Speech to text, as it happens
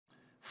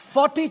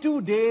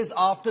42 days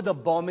after the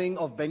bombing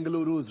of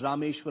Bengaluru's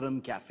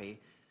Rameshwaram cafe,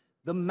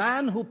 the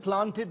man who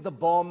planted the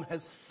bomb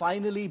has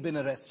finally been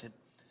arrested.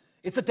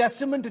 It's a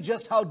testament to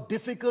just how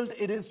difficult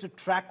it is to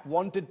track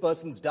wanted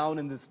persons down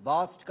in this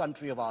vast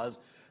country of ours,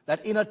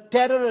 that in a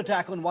terror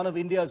attack on one of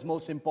India's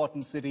most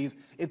important cities,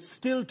 it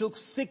still took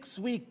 6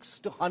 weeks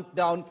to hunt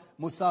down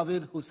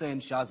Musawir Hussain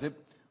Shazib,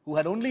 who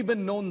had only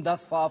been known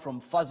thus far from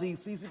fuzzy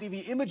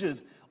CCTV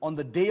images on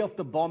the day of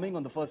the bombing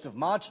on the 1st of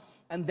March,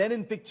 and then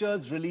in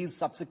pictures released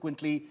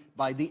subsequently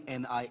by the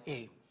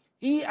NIA.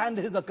 He and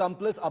his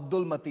accomplice,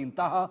 Abdul Mateen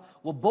Taha,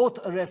 were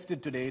both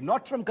arrested today,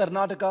 not from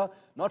Karnataka,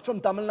 not from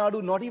Tamil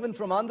Nadu, not even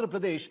from Andhra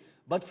Pradesh,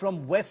 but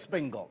from West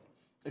Bengal.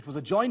 It was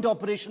a joint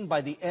operation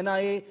by the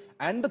NIA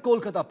and the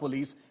Kolkata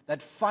police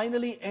that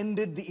finally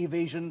ended the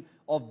evasion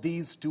of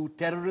these two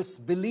terrorists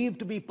believed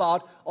to be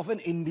part of an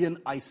Indian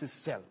ISIS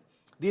cell.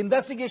 The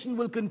investigation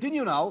will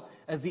continue now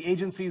as the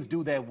agencies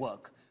do their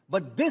work.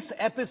 But this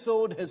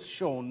episode has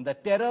shown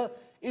that terror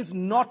is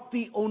not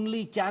the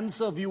only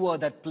cancer viewer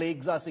that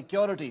plagues our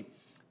security,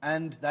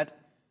 and that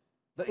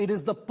it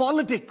is the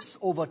politics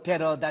over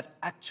terror that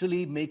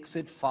actually makes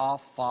it far,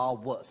 far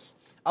worse.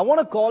 I want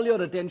to call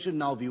your attention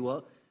now,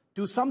 viewer,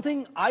 to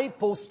something I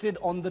posted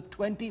on the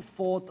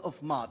 24th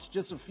of March,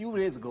 just a few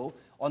days ago,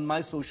 on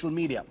my social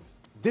media.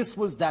 This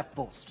was that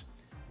post.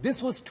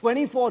 This was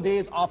 24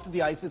 days after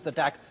the ISIS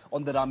attack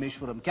on the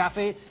Rameshwaram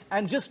cafe,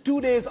 and just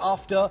 2 days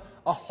after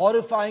a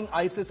horrifying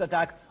ISIS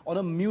attack on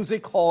a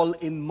music hall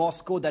in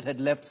Moscow that had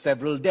left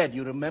several dead.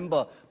 You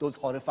remember those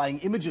horrifying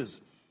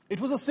images.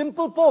 It was a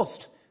simple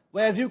post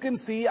where, as you can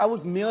see, I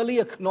was merely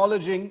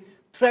acknowledging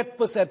threat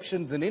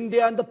perceptions in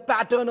India and the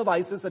pattern of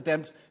ISIS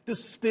attempts to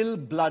spill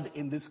blood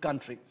in this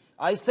country.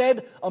 I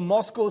said a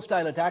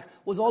Moscow-style attack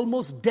was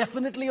almost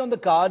definitely on the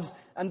cards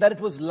and that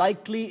it was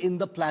likely in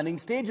the planning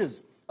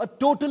stages. A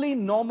totally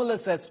normal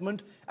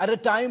assessment at a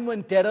time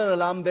when terror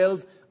alarm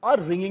bells are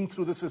ringing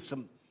through the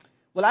system.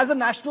 Well, as a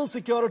national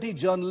security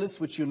journalist,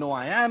 which you know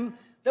I am,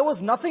 there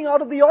was nothing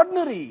out of the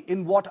ordinary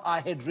in what I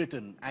had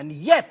written. And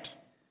yet,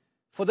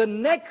 for the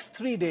next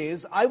 3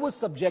 days, I was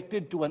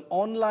subjected to an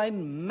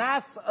online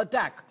mass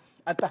attack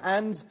at the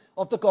hands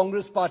of the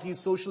Congress Party's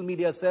social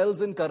media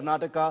cells in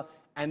Karnataka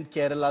and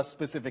Kerala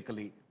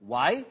specifically.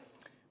 Why?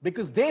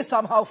 Because they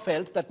somehow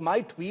felt that my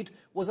tweet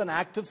was an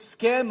act of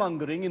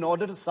scaremongering in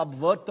order to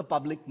subvert the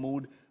public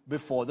mood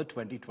before the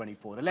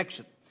 2024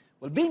 election.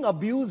 Well, being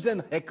abused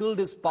and heckled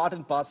is part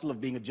and parcel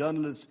of being a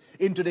journalist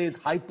in today's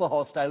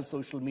hyper-hostile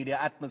social media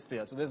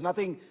atmosphere, so there's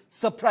nothing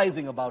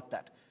surprising about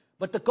that.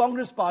 But the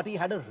Congress Party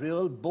had a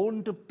real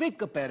bone to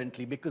pick,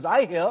 apparently, because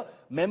I hear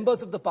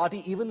members of the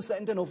party even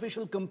sent an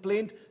official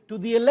complaint to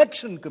the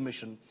Election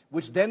Commission,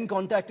 which then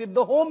contacted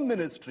the Home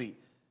Ministry.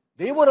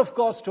 They were, of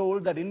course,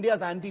 told that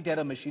India's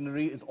anti-terror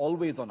machinery is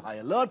always on high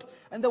alert,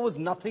 and there was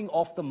nothing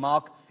off the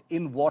mark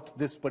in what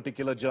this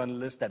particular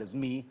journalist, that is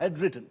me, had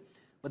written.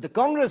 But the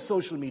Congress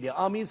social media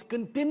armies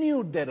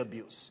continued their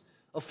abuse.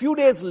 A few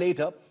days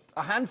later,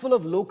 a handful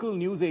of local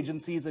news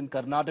agencies in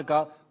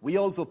Karnataka, we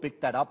also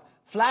picked that up,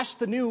 flashed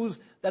the news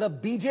that a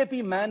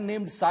BJP man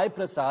named Sai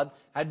Prasad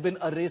had been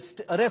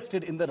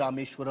arrested in the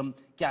Rameshwaram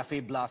cafe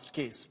blast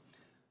case.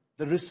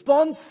 The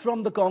response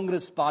from the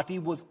Congress party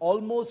was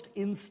almost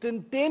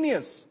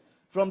instantaneous.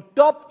 From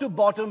top to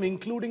bottom,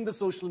 including the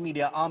social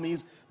media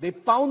armies, they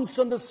pounced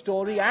on the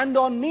story and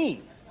on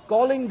me,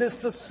 calling this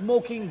the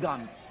smoking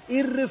gun,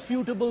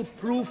 irrefutable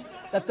proof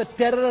that the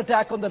terror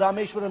attack on the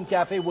Rameshwaram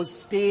cafe was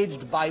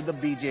staged by the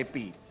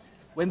BJP.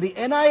 When the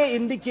NIA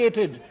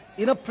indicated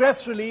in a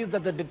press release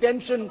that the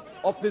detention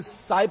of this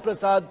Sai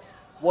Prasad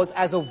was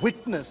as a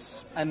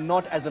witness and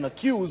not as an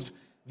accused,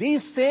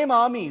 these same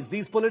armies,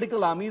 these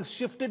political armies,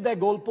 shifted their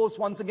goalposts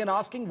once again,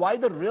 asking why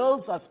the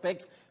real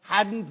suspects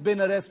hadn't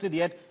been arrested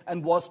yet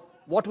and what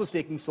was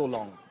taking so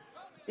long.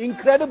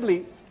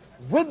 Incredibly,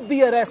 with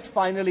the arrest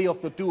finally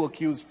of the two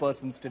accused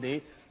persons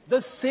today,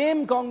 the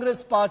same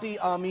Congress party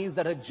armies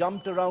that had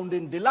jumped around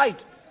in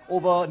delight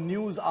over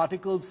news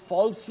articles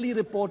falsely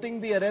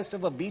reporting the arrest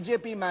of a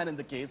BJP man in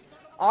the case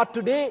are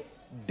today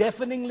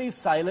deafeningly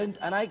silent,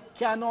 and I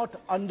cannot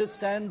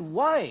understand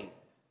why.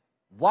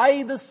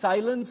 Why the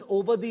silence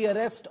over the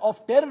arrest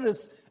of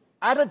terrorists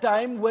at a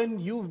time when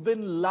you've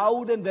been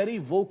loud and very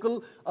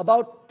vocal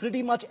about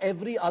pretty much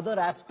every other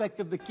aspect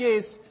of the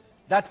case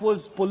that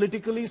was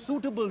politically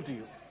suitable to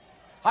you?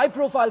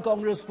 High-profile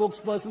Congress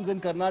spokespersons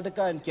in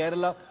Karnataka and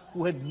Kerala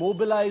who had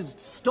mobilized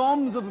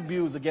storms of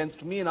abuse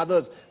against me and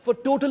others for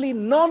totally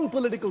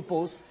non-political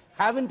posts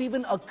haven't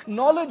even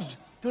acknowledged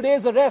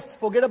today's arrests,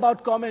 forget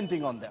about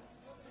commenting on them.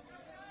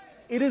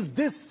 It is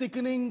this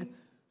sickening,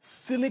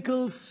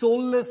 cynical,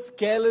 soulless,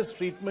 careless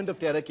treatment of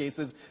terror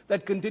cases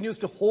that continues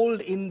to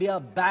hold India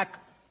back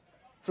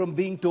from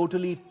being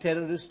totally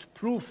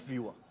terrorist-proof,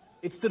 viewer.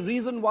 It's the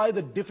reason why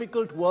the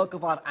difficult work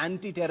of our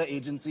anti-terror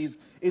agencies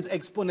is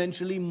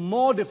exponentially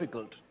more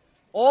difficult.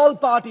 All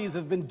parties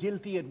have been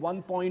guilty at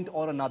one point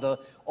or another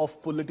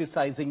of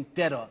politicizing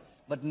terror,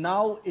 but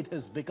now it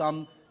has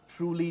become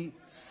truly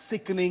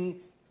sickening,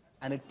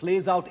 and it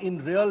plays out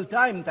in real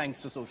time thanks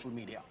to social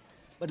media.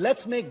 But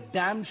let's make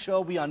damn sure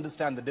we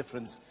understand the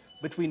difference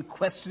between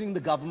questioning the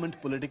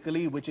government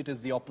politically, which it is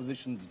the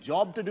opposition's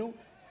job to do,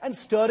 and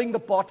stirring the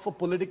pot for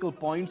political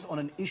points on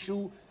an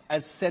issue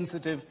as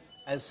sensitive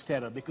as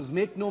terror. Because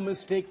make no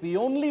mistake, the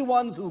only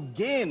ones who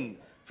gain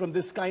from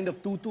this kind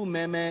of tutu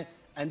meme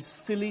and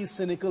silly,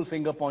 cynical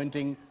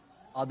finger-pointing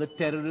are the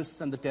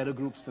terrorists and the terror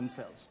groups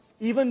themselves.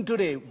 Even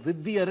today,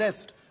 with the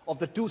arrest of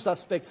the 2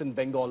 suspects in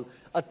Bengal,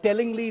 a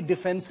tellingly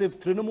defensive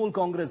Trinamool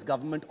Congress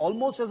government,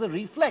 almost as a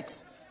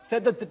reflex,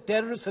 said that the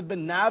terrorists had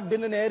been nabbed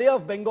in an area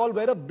of Bengal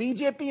where a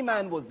BJP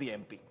man was the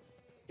MP.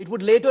 It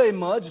would later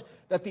emerge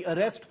that the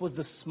arrest was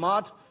the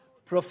smart,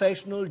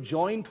 professional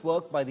joint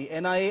work by the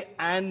NIA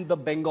and the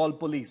Bengal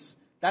police.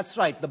 That's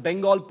right, the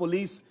Bengal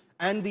police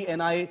and the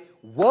NIA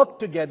worked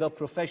together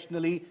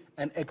professionally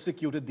and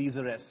executed these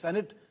arrests. And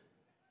it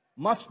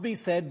must be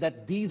said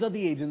that these are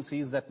the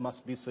agencies that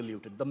must be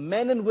saluted. The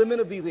men and women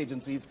of these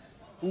agencies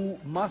who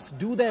must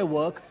do their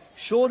work,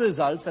 show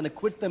results and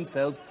acquit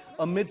themselves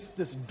amidst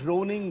this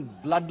droning,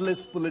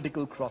 bloodless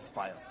political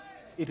crossfire.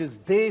 It is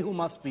they who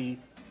must be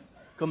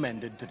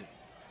commended today.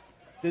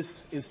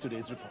 This is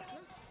today's report.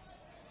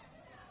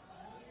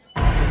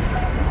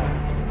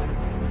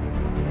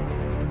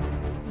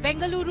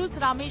 Bengaluru's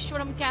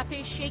Rameshwaram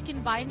cafe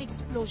shaken by an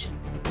explosion.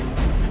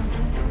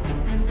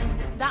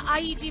 The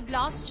IED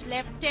blast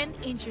left 10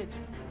 injured.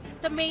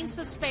 The main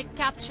suspect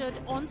captured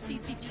on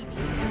CCTV.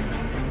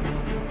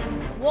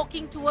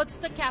 Walking towards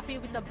the cafe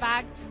with a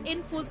bag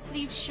in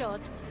full-sleeve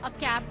shirt, a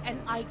cap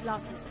and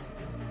eyeglasses.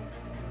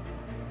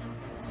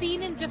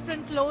 Seen in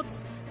different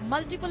clothes,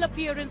 multiple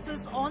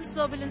appearances on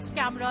surveillance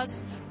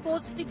cameras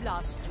post the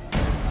blast.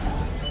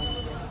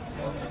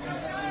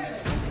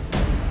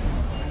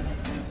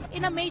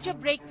 In a major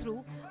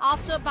breakthrough,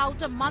 after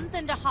about a month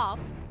and a half,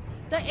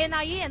 the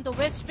NIA and the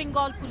West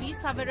Bengal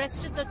police have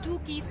arrested the 2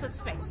 key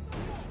suspects.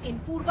 In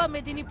Purba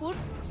Medinipur,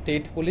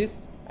 State Police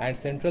and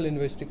Central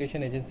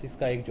Investigation Agencies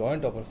का एक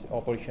joint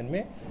operation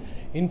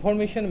में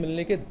information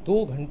मिलने के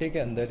 2 घंटे के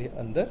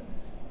अंदर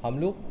हम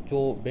लोग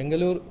जो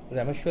बेंगलुरु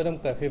रामेश्वरम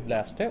कैफे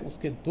ब्लास्ट है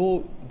उसके 2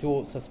 जो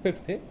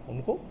सस्पेक्ट थे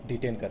उनको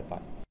डिटेन कर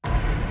पाए.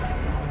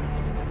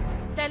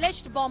 The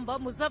alleged bomber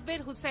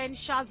Muzaffar Hussain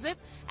Shazib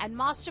and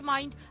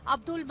mastermind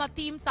Abdul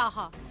Mateen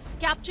Taha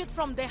captured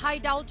from their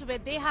hideout where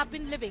they have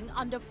been living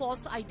under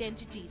false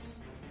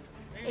identities.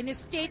 In his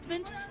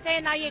statement, the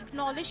NIA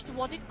acknowledged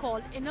what it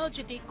called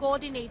energetic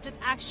coordinated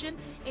action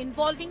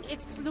involving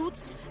its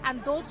sleuths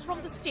and those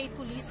from the state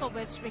police of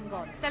West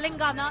Bengal,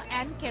 Telangana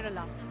and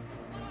Kerala.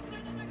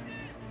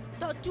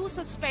 The 2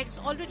 suspects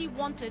already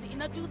wanted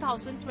in a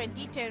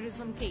 2020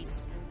 terrorism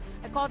case.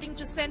 According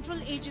to central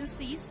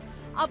agencies,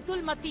 Abdul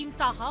Mateen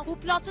Taha, who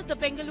plotted the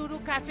Bengaluru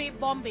cafe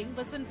bombing,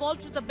 was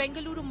involved with the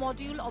Bengaluru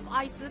module of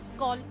ISIS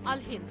called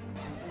Al-Hind.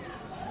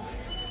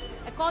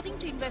 According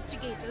to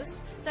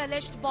investigators, the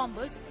alleged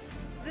bombers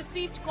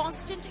received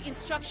constant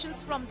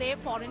instructions from their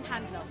foreign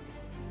handler.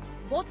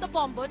 Both the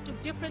bomber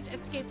took different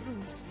escape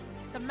routes.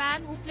 The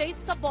man who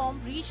placed the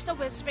bomb reached the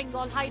West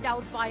Bengal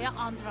hideout via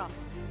Andhra,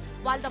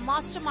 while the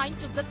mastermind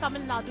took the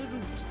Tamil Nadu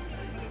route.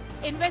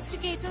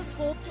 Investigators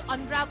hope to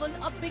unravel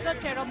a bigger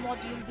terror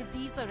module with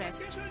these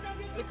arrests.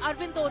 With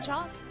Arvind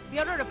Oja,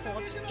 Bureau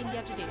Report,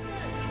 India Today.